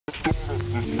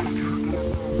Yeah.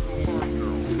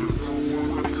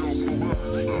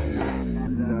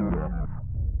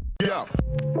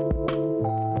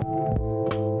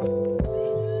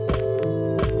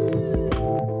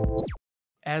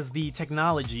 As the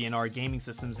technology in our gaming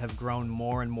systems have grown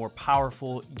more and more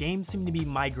powerful, games seem to be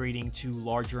migrating to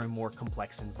larger and more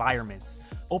complex environments.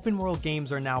 Open world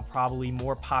games are now probably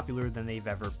more popular than they've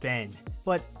ever been.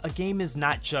 But a game is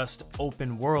not just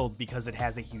open world because it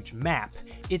has a huge map.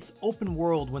 It's open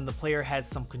world when the player has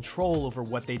some control over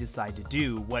what they decide to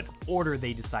do, what order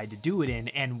they decide to do it in,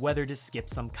 and whether to skip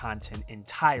some content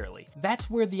entirely.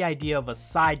 That's where the idea of a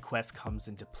side quest comes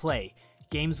into play.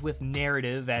 Games with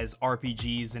narrative, as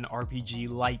RPGs and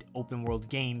RPG-light open-world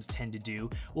games tend to do,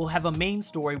 will have a main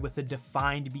story with a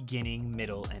defined beginning,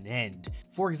 middle, and end.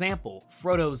 For example,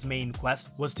 Frodo's main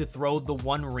quest was to throw the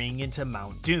One Ring into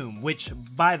Mount Doom, which,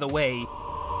 by the way,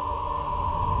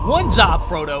 one job,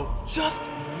 Frodo! Just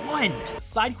one!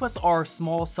 Side quests are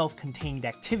small, self-contained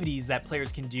activities that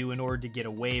players can do in order to get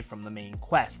away from the main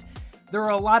quest. There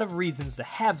are a lot of reasons to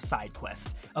have side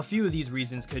quests. A few of these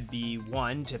reasons could be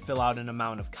 1. To fill out an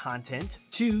amount of content,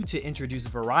 2. To introduce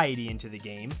variety into the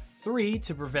game, 3.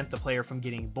 To prevent the player from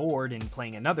getting bored and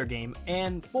playing another game,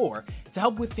 and 4. To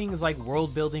help with things like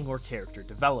world building or character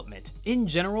development. In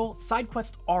general, side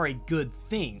quests are a good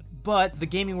thing, but the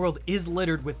gaming world is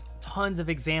littered with tons of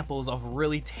examples of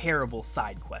really terrible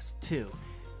side quests too.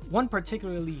 One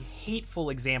particularly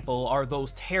hateful example are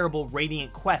those terrible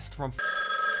Radiant quests from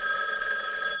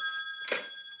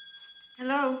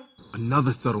Hello?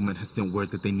 Another settlement has sent word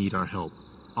that they need our help.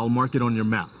 I'll mark it on your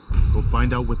map. Go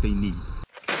find out what they need.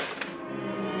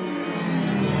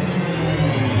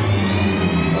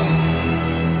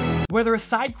 Whether a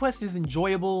side quest is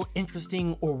enjoyable,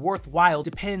 interesting, or worthwhile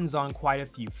depends on quite a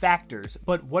few factors,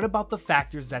 but what about the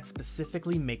factors that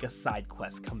specifically make a side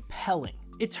quest compelling?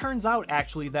 It turns out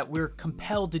actually that we're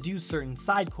compelled to do certain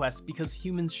side quests because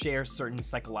humans share certain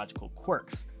psychological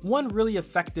quirks. One really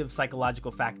effective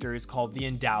psychological factor is called the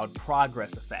endowed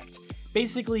progress effect.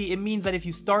 Basically, it means that if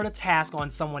you start a task on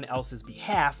someone else's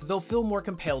behalf, they'll feel more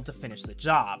compelled to finish the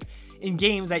job. In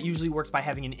games, that usually works by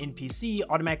having an NPC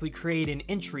automatically create an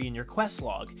entry in your quest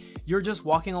log. You're just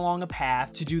walking along a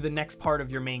path to do the next part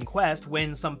of your main quest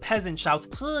when some peasant shouts,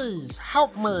 "Please,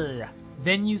 help me!"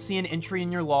 Then you see an entry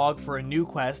in your log for a new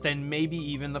quest and maybe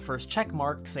even the first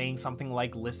checkmark saying something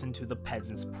like "listen to the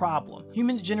peasant's problem."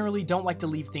 Humans generally don't like to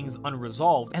leave things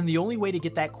unresolved, and the only way to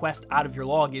get that quest out of your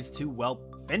log is to, well,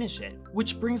 finish it.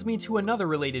 Which brings me to another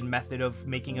related method of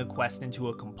making a quest into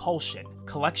a compulsion: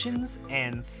 collections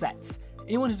and sets.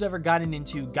 Anyone who's ever gotten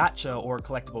into gacha or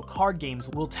collectible card games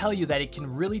will tell you that it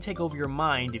can really take over your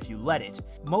mind if you let it.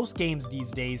 Most games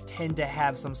these days tend to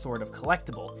have some sort of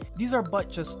collectible. These are but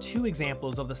just 2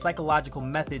 examples of the psychological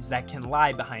methods that can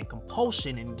lie behind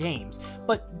compulsion in games,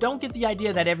 but don't get the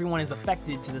idea that everyone is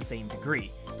affected to the same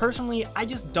degree. Personally, I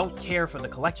just don't care for the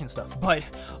collection stuff, but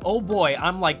oh boy,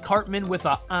 I'm like Cartman with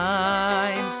a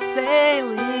 "I'm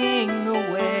sailing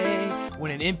away."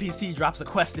 When an NPC drops a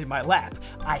quest in my lap,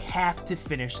 I have to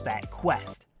finish that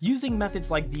quest. Using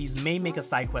methods like these may make a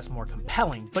side quest more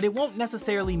compelling, but it won't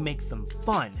necessarily make them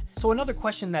fun. So another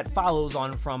question that follows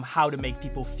on from how to make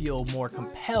people feel more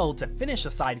compelled to finish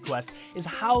a side quest is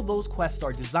how those quests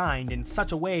are designed in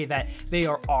such a way that they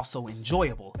are also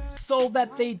enjoyable, so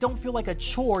that they don't feel like a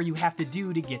chore you have to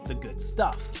do to get the good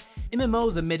stuff.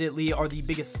 MMOs admittedly are the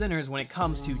biggest sinners when it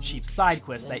comes to cheap side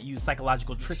quests that use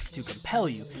psychological tricks to compel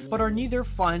you, but are neither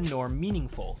fun nor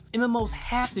meaningful. MMOs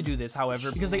have to do this,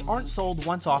 however, because they aren't sold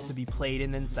once off to be played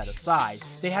and then set aside.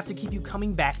 They have to keep you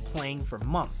coming back playing for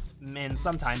months, and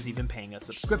sometimes even paying a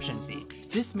subscription fee.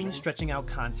 This means stretching out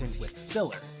content with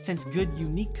filler, since good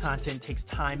unique content takes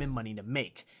time and money to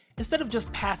make. Instead of just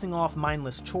passing off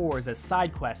mindless chores as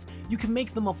side quests, you can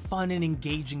make them a fun and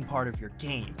engaging part of your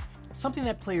game. Something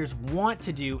that players want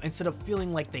to do instead of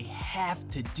feeling like they have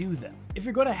to do them. If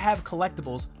you're going to have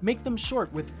collectibles, make them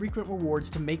short with frequent rewards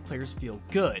to make players feel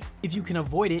good. If you can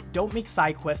avoid it, don't make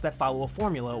side quests that follow a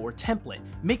formula or template.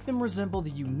 Make them resemble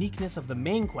the uniqueness of the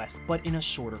main quest, but in a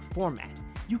shorter format.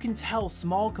 You can tell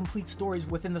small, complete stories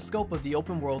within the scope of the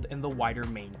open world and the wider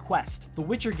main quest. The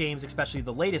Witcher games, especially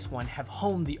the latest one, have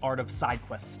honed the art of side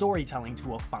quest storytelling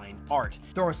to a fine art.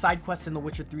 There are side quests in The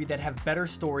Witcher 3 that have better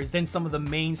stories than some of the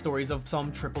main stories of some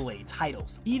AAA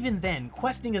titles. Even then,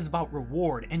 questing is about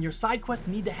reward, and your side quests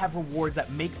need to have rewards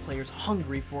that make players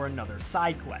hungry for another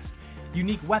side quest.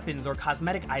 Unique weapons or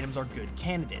cosmetic items are good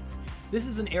candidates. This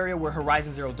is an area where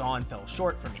Horizon Zero Dawn fell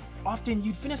short for me. Often,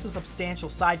 you'd finish a substantial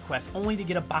side quest only to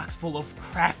get a box full of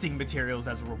crafting materials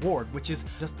as a reward, which is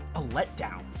just a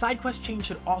letdown. Side quest chains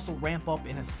should also ramp up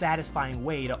in a satisfying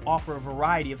way to offer a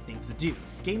variety of things to do.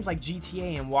 Games like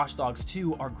GTA and Watch Dogs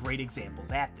 2 are great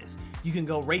examples at this. You can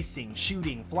go racing,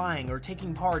 shooting, flying, or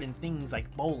taking part in things like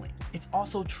bowling. It's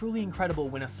also truly incredible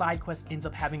when a side quest ends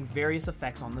up having various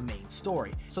effects on the main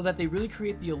story, so that they really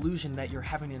create the illusion that you're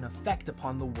having an effect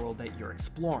upon the world that you're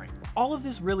exploring. All of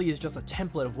this really is just a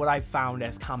template of what I've found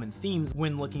as common themes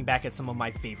when looking back at some of my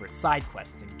favorite side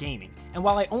quests in gaming. And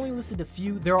while I only listed a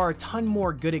few, there are a ton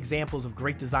more good examples of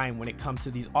great design when it comes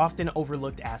to these often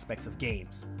overlooked aspects of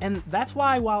games. And that's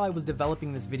why while I was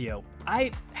developing this video,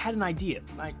 I had an idea.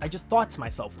 I just thought to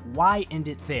myself, why end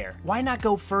it there? Why not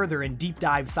go further and deep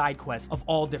dive side quests of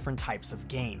all different types of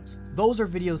games? Those are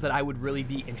videos that I would really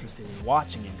be interested in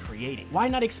watching and creating. Why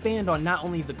not expand on not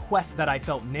only the quests that I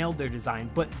felt nailed their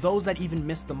design, but those that even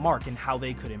missed the mark and how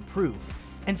they could improve?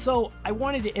 And so, I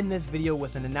wanted to end this video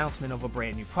with an announcement of a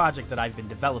brand new project that I've been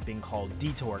developing called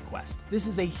Detour Quest. This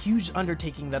is a huge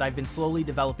undertaking that I've been slowly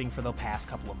developing for the past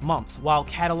couple of months, while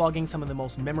cataloging some of the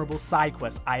most memorable side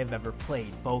quests I have ever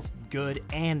played, both good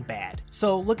and bad.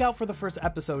 So look out for the first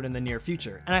episode in the near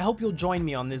future, and I hope you'll join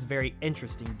me on this very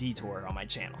interesting detour on my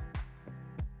channel.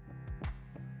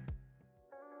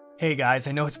 Hey guys,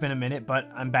 I know it's been a minute, but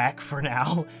I'm back for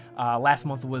now. Last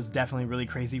month was definitely really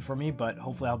crazy for me, but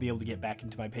hopefully I'll be able to get back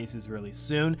into my paces really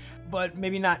soon. But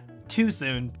maybe not too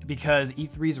soon, because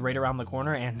E3 is right around the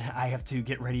corner and I have to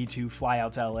get ready to fly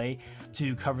out to LA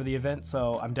to cover the event,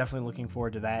 so I'm definitely looking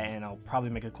forward to that, and I'll probably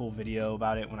make a cool video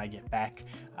about it when I get back.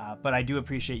 But I do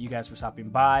appreciate you guys for stopping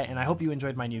by, and I hope you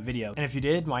enjoyed my new video. And if you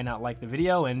did, why not like the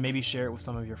video and maybe share it with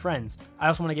some of your friends? I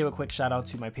also want to give a quick shout out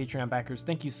to my Patreon backers.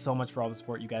 Thank you so much for all the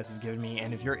support you guys have given me,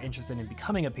 and if you're interested in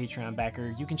becoming a Patreon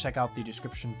backer, you can check out the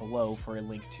description below for a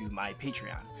link to my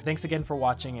Patreon. Thanks again for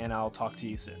watching, and I'll talk to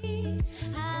you soon.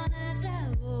 あな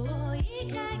たを追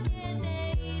いかけて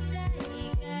いた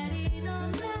光の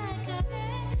中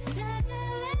で